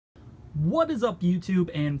What is up, YouTube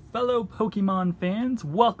and fellow Pokemon fans?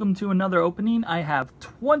 Welcome to another opening. I have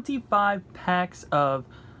 25 packs of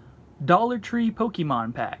Dollar Tree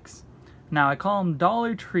Pokemon packs. Now, I call them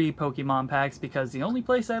Dollar Tree Pokemon packs because the only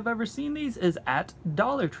place I've ever seen these is at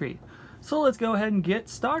Dollar Tree. So let's go ahead and get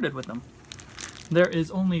started with them. There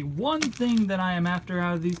is only one thing that I am after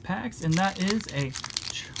out of these packs, and that is a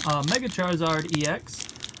Mega Charizard EX.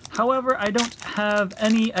 However, I don't have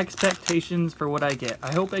any expectations for what I get.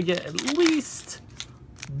 I hope I get at least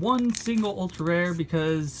one single ultra rare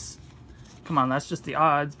because, come on, that's just the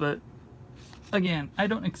odds, but again, I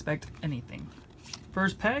don't expect anything.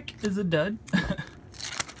 First pack is a dud. I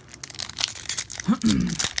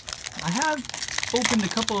have opened a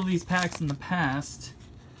couple of these packs in the past.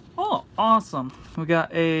 Oh, awesome. We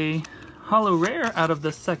got a holo rare out of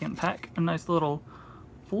the second pack. A nice little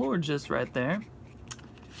Florges right there.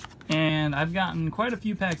 And I've gotten quite a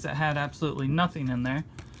few packs that had absolutely nothing in there,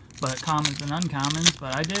 but commons and uncommons.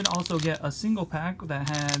 But I did also get a single pack that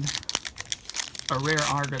had a rare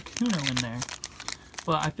Articuno in there.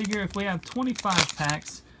 But I figure if we have 25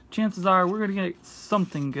 packs, chances are we're going to get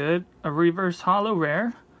something good. A reverse holo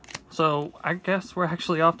rare. So I guess we're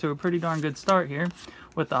actually off to a pretty darn good start here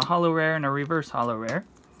with a holo rare and a reverse holo rare.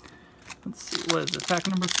 Let's see, what is this, pack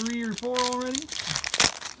number 3 or 4 already?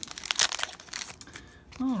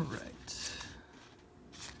 Alright.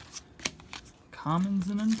 Commons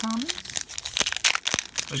and uncommons.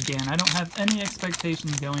 Again, I don't have any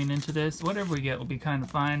expectations going into this. Whatever we get will be kind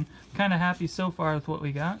of fine. Kind of happy so far with what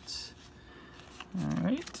we got.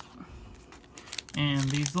 Alright. And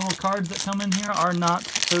these little cards that come in here are not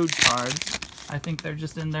code cards. I think they're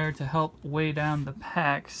just in there to help weigh down the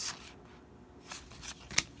packs.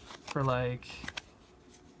 For like,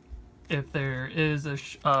 if there is a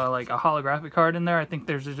like a holographic card in there, I think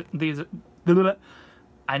there's these.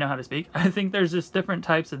 I know how to speak. I think there's just different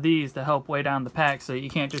types of these to help weigh down the packs, so you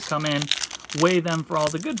can't just come in, weigh them for all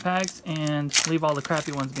the good packs, and leave all the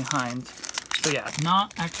crappy ones behind. So yeah,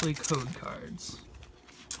 not actually code cards.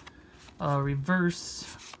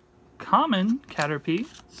 Reverse common Caterpie,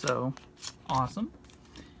 so awesome.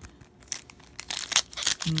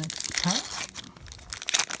 Next pack.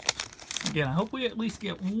 Again, I hope we at least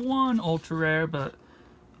get one ultra rare, but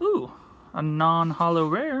ooh, a non-holo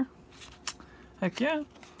rare. Heck yeah.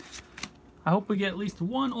 I hope we get at least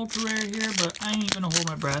one ultra rare here, but I ain't gonna hold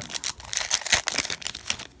my breath.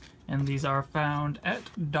 And these are found at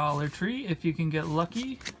Dollar Tree. If you can get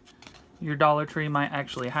lucky, your Dollar Tree might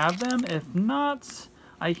actually have them. If not,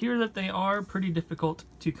 I hear that they are pretty difficult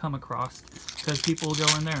to come across because people go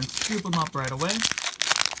in there and scoop them up right away.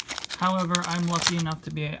 However, I'm lucky enough to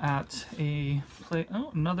be at a play. Oh,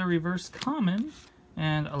 another reverse common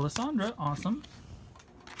and a Lysandra. Awesome.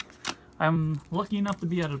 I'm lucky enough to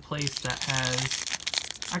be at a place that has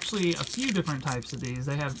actually a few different types of these.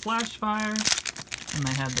 They had Flashfire, and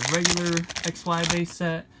they had the regular XY base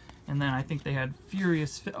set, and then I think they had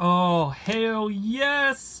Furious. Oh, hell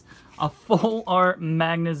yes! A full art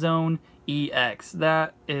Magnezone EX.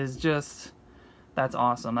 That is just, that's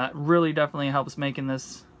awesome. That really definitely helps making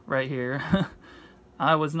this right here.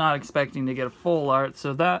 I was not expecting to get a full art,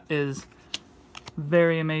 so that is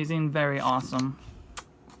very amazing, very awesome.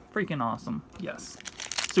 Freaking awesome. Yes.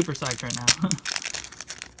 Super psyched right now.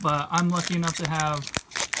 But I'm lucky enough to have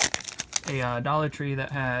a Dollar Tree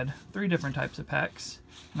that had 3 different types of packs.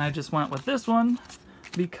 And I just went with this one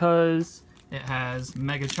because it has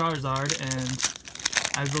Mega Charizard, and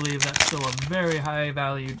I believe that's still a very high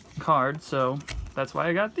valued card, so that's why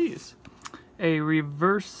I got these. A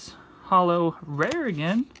reverse holo rare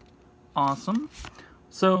again. Awesome.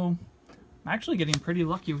 So I'm actually getting pretty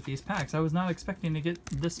lucky with these packs. I was not expecting to get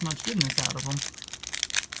this much goodness out of them.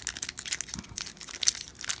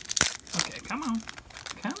 Okay, come on.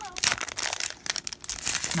 Come on.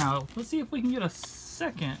 Now, let's see if we can get a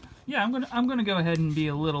second. Yeah, I'm gonna go ahead and be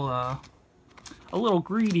a little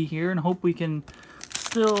greedy here and hope we can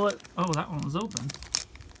still. Oh, that one was open.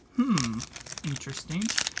 Interesting.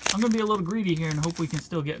 I'm gonna be a little greedy here and hope we can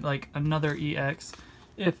still get like another EX,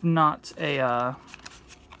 if not a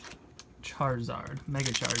Charizard,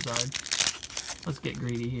 Mega Charizard. Let's get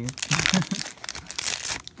greedy here.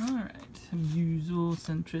 Alright, Usual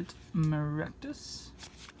Centrit Maractus.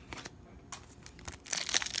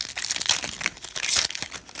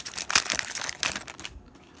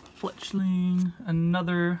 Fletchling,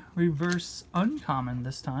 another reverse uncommon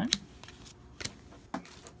this time.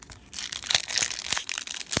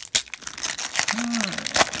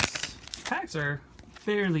 Alright, packs are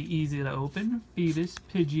fairly easy to open. Fetus,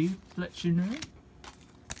 Pidgey, Fletchling.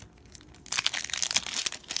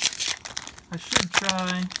 I should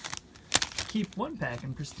try keep one pack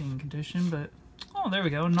in pristine condition, but oh, there we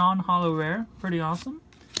go. Non-holo rare. Pretty awesome.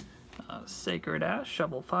 Sacred Ash.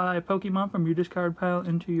 Shovel 5 Pokemon from your discard pile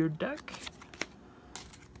into your deck.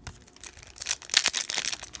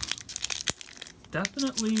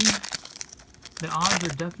 Definitely, the odds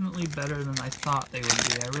are definitely better than I thought they would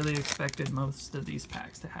be. I really expected most of these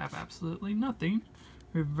packs to have absolutely nothing.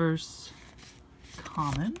 Reverse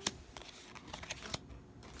common.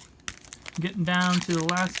 Getting down to the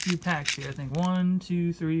last few packs here. I think 1,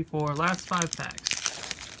 2, 3, 4, last 5 packs.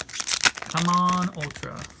 Come on,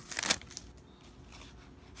 Ultra.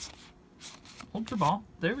 Ultra Ball.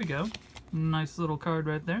 There we go. Nice little card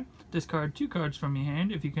right there. Discard 2 cards from your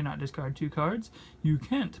hand. If you cannot discard 2 cards, you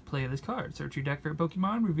can't play this card. Search your deck for a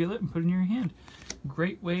Pokemon, reveal it, and put it in your hand.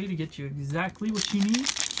 Great way to get you exactly what you need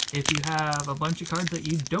if you have a bunch of cards that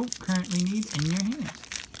you don't currently need in your hand.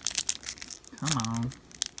 Come on.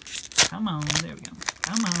 Come on. There we go.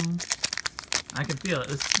 Come on. I can feel it.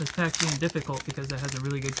 This pack's being difficult because it has a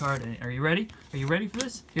really good card in it. Are you ready? Are you ready for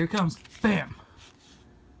this? Here it comes. Bam!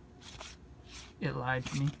 It lied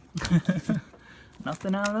to me.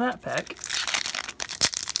 Nothing out of that pack.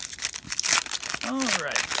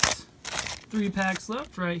 Alright. 3 packs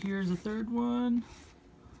left. Right here is the third one.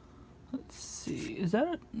 Let's see. Is that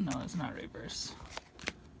a... No, it's not reverse.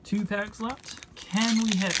 2 packs left. Can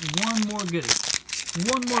we hit one more goodie?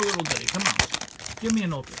 One more little goodie. Come on. Give me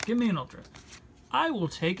an Ultra. Give me an Ultra. I will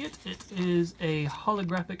take it. It is a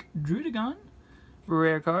holographic Drudagon.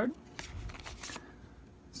 Rare card.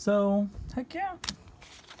 So, heck yeah.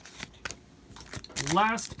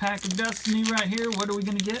 Last pack of Destiny right here. What are we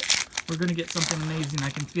going to get? We're going to get something amazing. I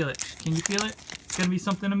can feel it. Can you feel it? It's going to be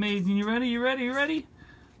something amazing. You ready? You ready? You ready?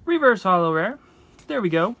 Reverse Holo Rare. There we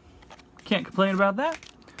go. Can't complain about that.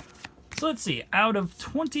 So let's see. Out of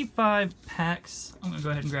 25 packs, I'm going to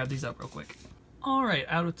go ahead and grab these up real quick. Alright,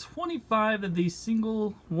 out of 25 of these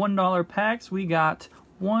single $1 packs, we got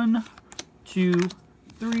 1, 2,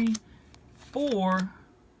 3, 4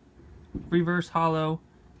 reverse holo,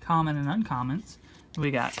 common and uncommons. We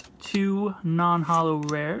got 2 non-holo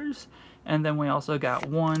rares, and then we also got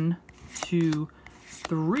 1, 2,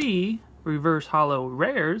 3 reverse holo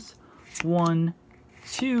rares, 1,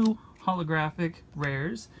 2 holographic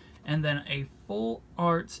rares, and then a full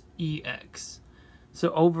art EX.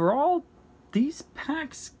 So overall, these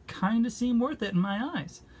packs kind of seem worth it in my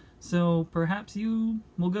eyes. So perhaps you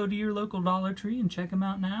will go to your local Dollar Tree and check them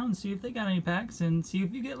out now and see if they got any packs and see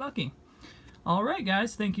if you get lucky. Alright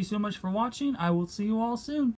guys, thank you so much for watching. I will see you all soon.